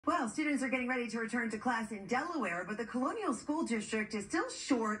Well, students are getting ready to return to class in Delaware, but the Colonial School District is still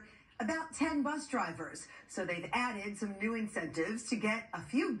short about 10 bus drivers. So they've added some new incentives to get a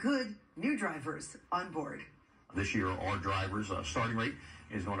few good new drivers on board. This year, our drivers' starting rate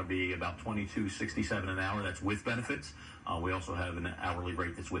is going to be about $22.67 an hour. That's with benefits. We also have an hourly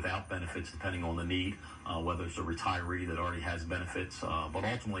rate that's without benefits, depending on the need, whether it's a retiree that already has benefits. But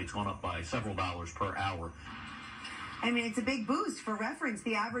ultimately, it's gone up by several dollars per hour. I mean, it's a big boost. For reference,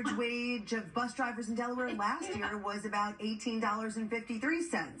 the average wage of bus drivers in Delaware last year was about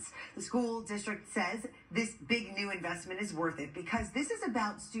 $18.53. The school district says this big new investment is worth it because this is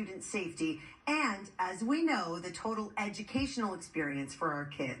about student safety and, as we know, the total educational experience for our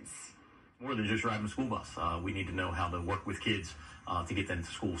kids. More than just driving a school bus. We need to know how to work with kids to get them to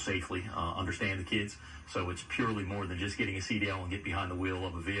school safely, understand the kids. So it's purely more than just getting a CDL and get behind the wheel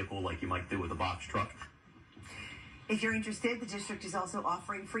of a vehicle like you might do with a box truck. If you're interested, the district is also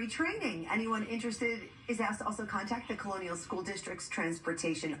offering free training. Anyone interested is asked to also contact the Colonial School District's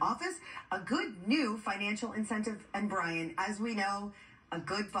Transportation Office. A good new financial incentive. And Brian, as we know, a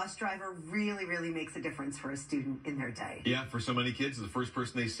good bus driver really, really makes a difference for a student in their day. Yeah, for so many kids, it's the first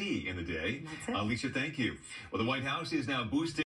person they see in the day. That's it. Alicia, thank you. Well, the White House is now boosting